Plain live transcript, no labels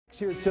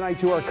Here tonight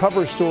to our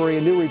cover story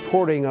and new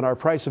reporting on our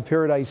Price of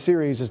Paradise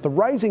series as the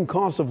rising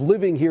cost of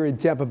living here in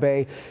Tampa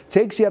Bay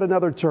takes yet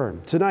another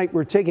turn. Tonight,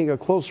 we're taking a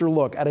closer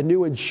look at a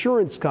new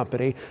insurance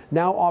company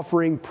now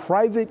offering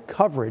private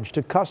coverage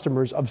to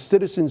customers of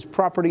Citizens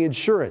Property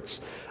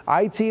Insurance.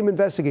 I-Team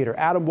investigator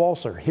Adam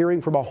Walser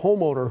hearing from a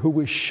homeowner who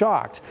was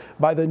shocked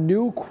by the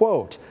new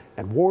quote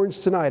and warns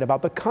tonight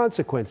about the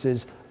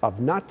consequences of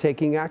not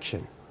taking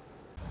action.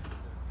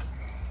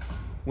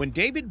 When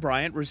David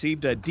Bryant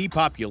received a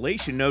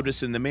depopulation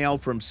notice in the mail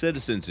from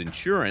Citizens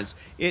Insurance,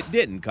 it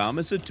didn't come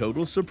as a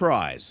total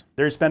surprise.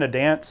 There's been a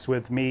dance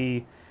with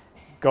me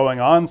going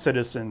on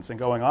Citizens and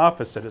going off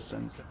of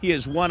Citizens. He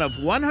is one of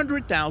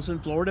 100,000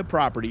 Florida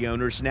property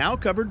owners now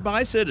covered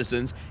by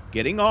Citizens,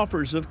 getting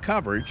offers of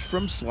coverage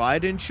from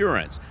Slide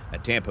Insurance, a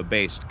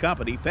Tampa-based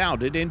company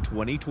founded in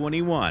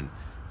 2021.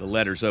 The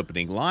letter's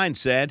opening line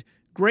said,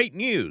 "Great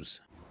news.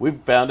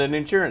 We've found an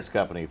insurance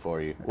company for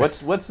you."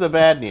 What's the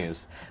bad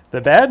news? The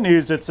bad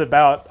news, it's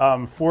about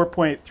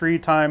 4.3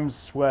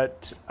 times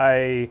what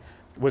I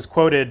was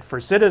quoted for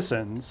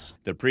Citizens.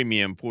 The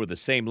premium for the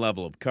same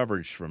level of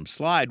coverage from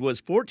Slide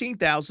was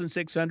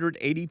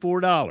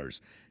 $14,684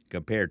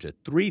 compared to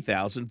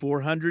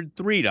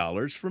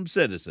 $3,403 from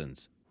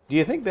Citizens. Do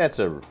you think that's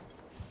in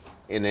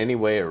any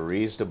way a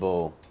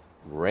reasonable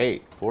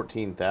rate,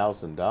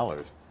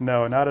 $14,000?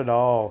 No, not at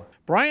all.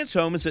 Bryant's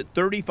home is at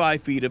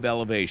 35 feet of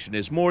elevation,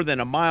 is more than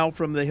a mile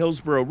from the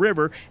Hillsborough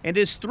River, and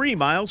is 3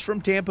 miles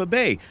from Tampa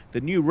Bay. The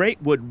new rate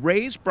would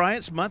raise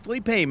Bryant's monthly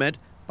payment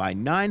by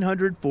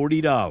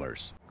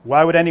 $940.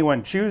 Why would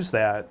anyone choose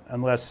that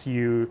unless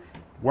you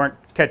weren't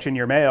catching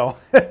your mail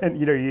and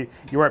you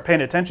weren't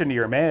paying attention to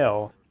your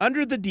mail?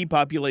 Under the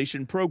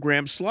depopulation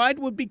program, Slide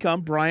would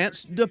become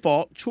Bryant's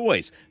default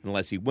choice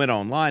unless he went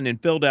online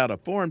and filled out a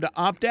form to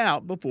opt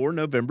out before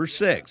November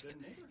 6th.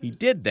 He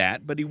did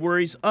that, but he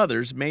worries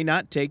others may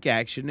not take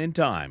action in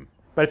time.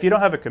 But if you don't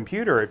have a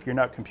computer, if you're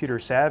not computer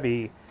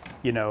savvy,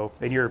 and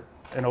you're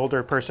an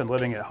older person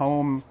living at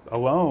home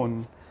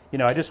alone,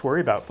 I just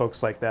worry about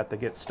folks like that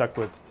get stuck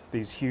with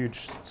these huge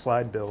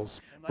Slide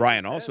bills.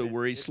 Bryant also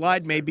worries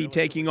Slide may be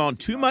taking on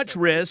too much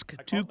risk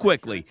too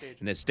quickly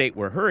in a state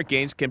where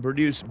hurricanes can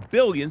produce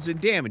billions in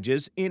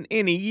damages in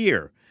any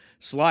year.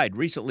 Slide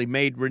recently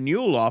made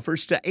renewal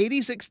offers to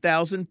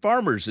 86,000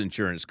 farmers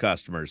insurance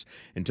customers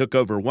and took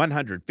over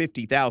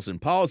 150,000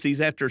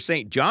 policies after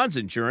St. John's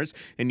Insurance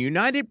and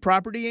United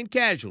Property and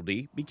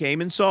Casualty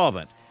became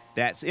insolvent.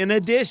 That's in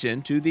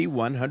addition to the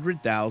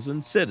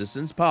 100,000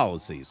 Citizens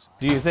policies.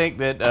 Do you think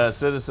that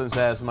Citizens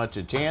has much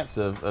a chance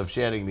of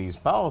shedding these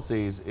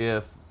policies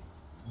if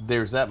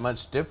there's that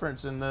much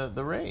difference in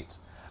the rates?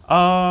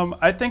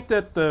 I think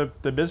that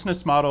the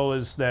business model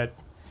is that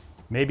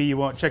maybe you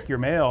won't check your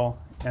mail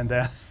and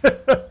then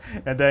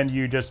and then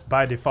you just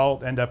by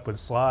default end up with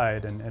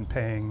Slide and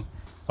paying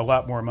a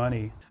lot more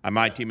money. I'm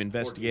I-Team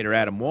investigator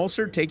Adam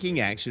Walser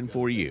taking action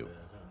for you.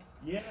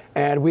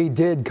 And we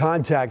did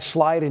contact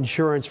Slide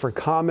Insurance for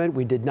comment.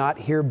 We did not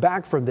hear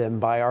back from them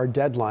by our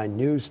deadline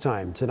news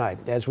time tonight.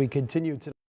 As we continue to